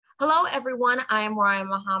Hello, everyone. I am Ryan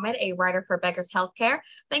Mohammed, a writer for Becker's Healthcare.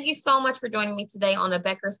 Thank you so much for joining me today on the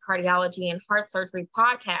Becker's Cardiology and Heart Surgery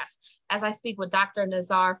podcast as I speak with Dr.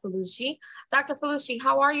 Nazar Falushi. Dr. Falushi,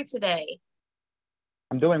 how are you today?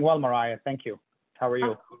 I'm doing well, Mariah. Thank you. How are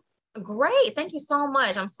you? Great. Thank you so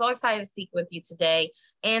much. I'm so excited to speak with you today.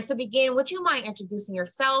 And to begin, would you mind introducing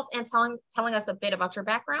yourself and telling us a bit about your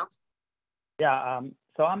background? Yeah,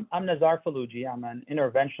 so I'm Nazar Faluji. I'm an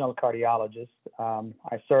interventional cardiologist.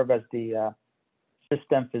 I serve as the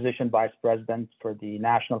System Physician Vice President for the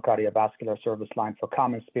National Cardiovascular Service Line for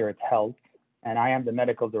Common Spirit Health, and I am the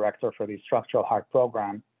Medical Director for the Structural Heart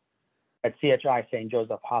Program at CHI St.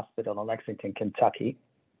 Joseph Hospital in Lexington, Kentucky.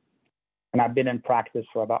 And I've been in practice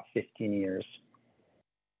for about 15 years.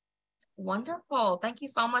 Wonderful. Thank you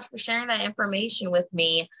so much for sharing that information with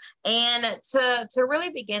me. And to really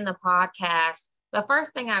begin the podcast, the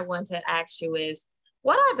first thing I want to ask you is,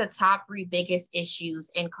 what are the top three biggest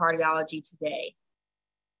issues in cardiology today?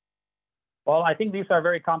 Well, I think these are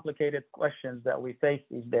very complicated questions that we face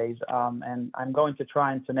these days, and I'm going to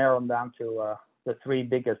try and to narrow them down to the three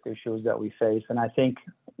biggest issues that we face. And I think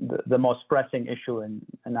the most pressing issue, and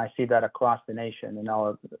I see that across the nation in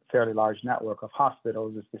our fairly large network of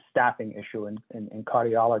hospitals, is the staffing issue in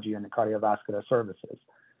cardiology and the cardiovascular services.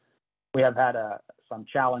 We have had some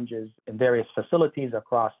challenges in various facilities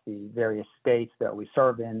across the various states that we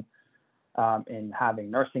serve in having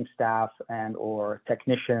nursing staff and or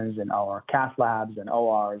technicians in our cath labs and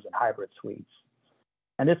ORs and hybrid suites.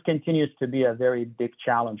 And this continues to be a very big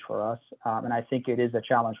challenge for us. And I think it is a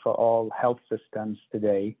challenge for all health systems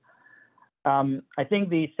today. I think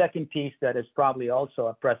the second piece that is probably also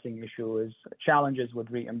a pressing issue is challenges with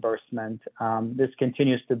reimbursement. This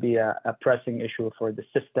continues to be a pressing issue for the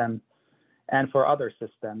system and for other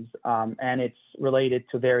systems. And it's related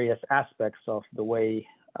to various aspects of the way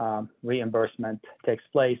reimbursement takes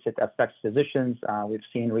place. It affects physicians. We've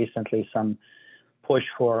seen recently some push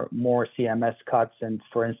for more CMS cuts and,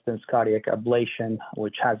 for instance, cardiac ablation,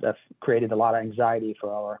 which has created a lot of anxiety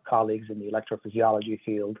for our colleagues in the electrophysiology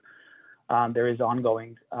field. There is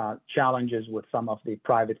ongoing challenges with some of the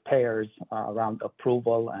private payers around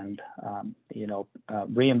approval and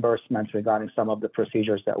reimbursements regarding some of the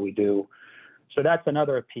procedures that we do. So that's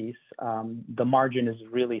another piece. The margin is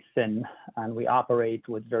really thin, and we operate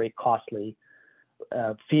with very costly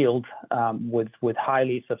field with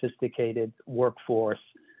highly sophisticated workforce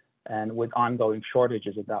and with ongoing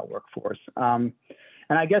shortages of that workforce. And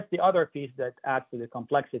I guess the other piece that adds to the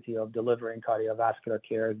complexity of delivering cardiovascular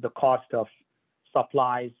care is the cost of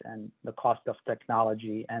supplies and the cost of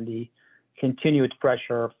technology and the continued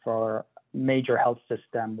pressure for major health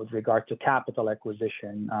system with regard to capital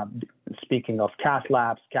acquisition, speaking of cath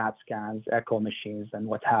labs, CAT scans, echo machines, and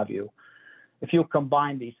what have you. If you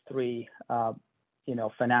combine these three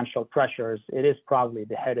financial pressures, it is probably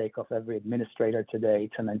the headache of every administrator today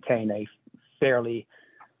to maintain a fairly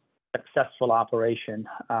successful operation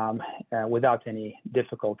without any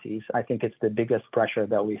difficulties. I think it's the biggest pressure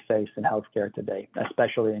that we face in healthcare today,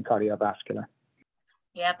 especially in cardiovascular.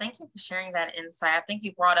 Yeah, thank you for sharing that insight. I think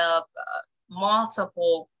you brought up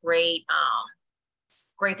multiple great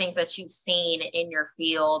things that you've seen in your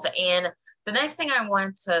field. And the next thing I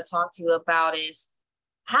want to talk to you about is,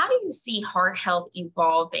 how do you see heart health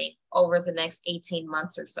evolving over the next 18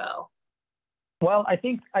 months or so? Well, I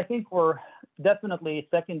think we're definitely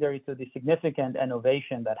secondary to the significant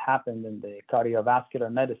innovation that happened in the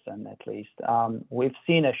cardiovascular medicine, at least. We've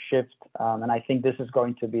seen a shift, and I think this is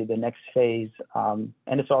going to be the next phase, and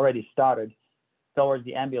it's already started, towards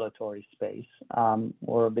the ambulatory space.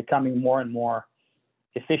 We're becoming more and more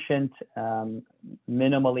efficient,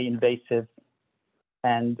 minimally invasive.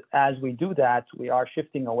 And as we do that, we are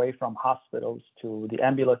shifting away from hospitals to the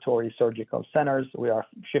ambulatory surgical centers. We are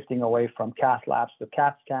shifting away from cath labs to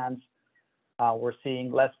CAT scans. We're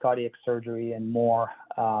seeing less cardiac surgery and more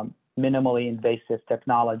minimally invasive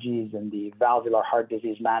technologies in the valvular heart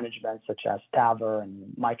disease management, such as TAVR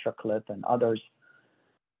and MitraClip and others.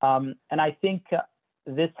 And I think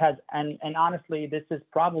this has, and honestly, this is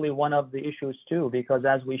probably one of the issues too, because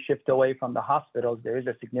as we shift away from the hospitals, there is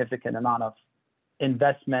a significant amount of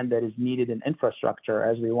investment that is needed in infrastructure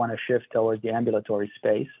as we want to shift towards the ambulatory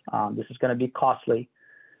space. This is going to be costly,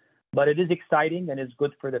 but it is exciting and it's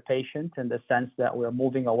good for the patient in the sense that we're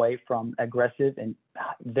moving away from aggressive and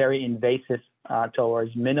very invasive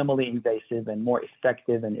towards minimally invasive and more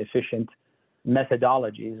effective and efficient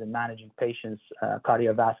methodologies in managing patients'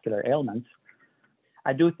 cardiovascular ailments.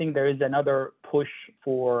 I do think there is another push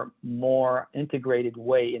for more integrated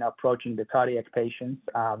way in approaching the cardiac patients.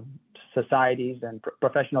 societies and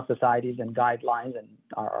professional societies and guidelines and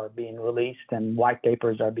are being released, and white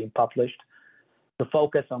papers are being published to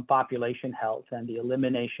focus on population health and the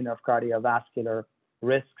elimination of cardiovascular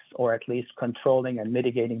risks, or at least controlling and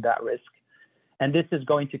mitigating that risk. And this is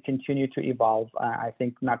going to continue to evolve, I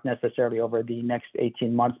think, not necessarily over the next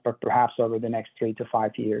 18 months, but perhaps over the next 3 to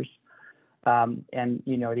 5 years. And,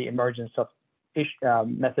 you know, the emergence of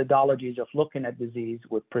methodologies of looking at disease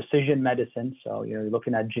with precision medicine. So you're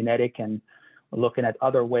looking at genetic and looking at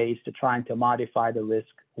other ways to trying to modify the risk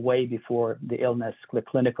way before the illness, the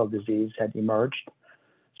clinical disease had emerged.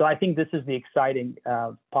 So I think this is the exciting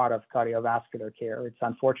part of cardiovascular care. It's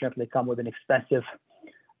unfortunately come with an expensive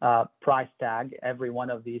price tag. Every one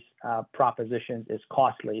of these propositions is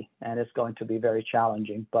costly, and it's going to be very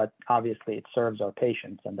challenging, but obviously it serves our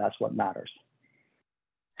patients, and that's what matters.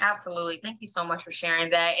 Absolutely. Thank you so much for sharing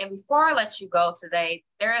that. And before I let you go today,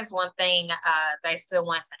 there is one thing that I still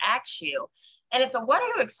want to ask you, and it's what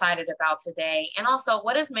are you excited about today? And also,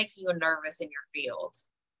 what is making you nervous in your field?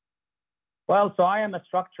 Well, so I am a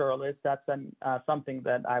structuralist. That's something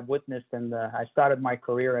that I've witnessed I started my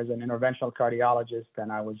career as an interventional cardiologist,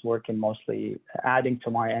 and I was working mostly adding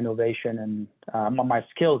to my innovation and my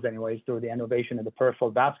skills anyways through the innovation in the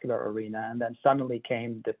peripheral vascular arena. And then suddenly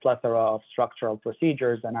came the plethora of structural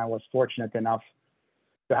procedures, and I was fortunate enough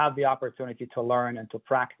to have the opportunity to learn and to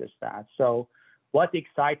practice that. So what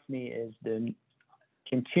excites me is the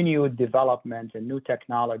continued development and new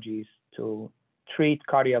technologies to treat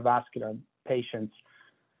cardiovascular patients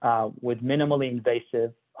with minimally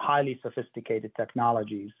invasive, highly sophisticated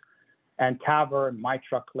technologies. And TAVR,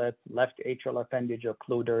 MitraClip, left atrial appendage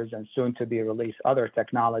occluders, and soon to be released other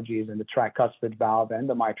technologies in the tricuspid valve and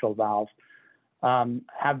the mitral valve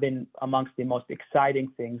have been amongst the most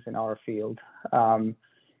exciting things in our field. And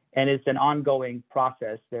it's an ongoing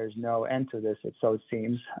process. There's no end to this, so it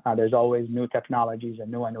seems. There's always new technologies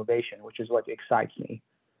and new innovation, which is what excites me.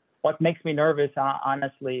 What makes me nervous,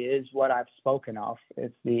 honestly, is what I've spoken of.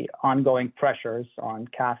 It's the ongoing pressures on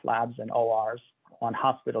cath labs and ORs, on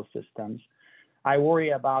hospital systems. I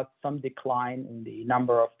worry about some decline in the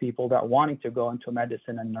number of people that are wanting to go into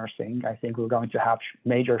medicine and nursing. I think we're going to have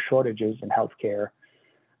major shortages in healthcare.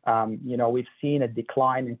 You know, we've seen a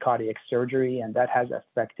decline in cardiac surgery, and that has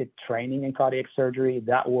affected training in cardiac surgery.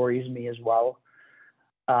 That worries me as well.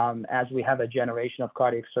 As we have a generation of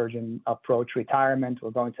cardiac surgeon approach retirement,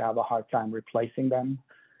 we're going to have a hard time replacing them.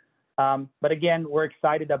 But again, we're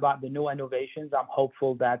excited about the new innovations. I'm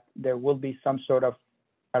hopeful that there will be some sort of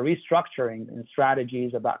a restructuring in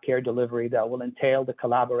strategies about care delivery that will entail the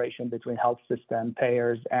collaboration between health system,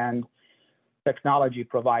 payers, and technology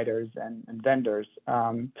providers and vendors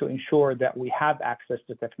to ensure that we have access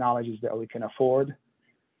to technologies that we can afford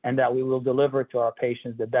and that we will deliver to our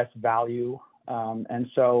patients the best value. And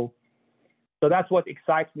so that's what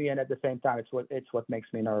excites me, and at the same time, it's what makes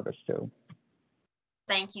me nervous too.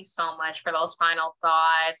 Thank you so much for those final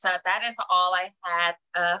thoughts. That is all I had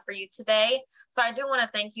for you today. So I do want to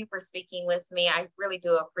thank you for speaking with me. I really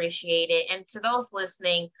do appreciate it. And to those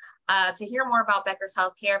listening, to hear more about Becker's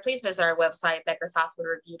Healthcare, please visit our website,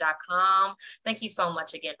 beckershospitalreview.com. Thank you so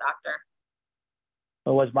much again, Doctor.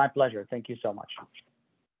 It was my pleasure. Thank you so much.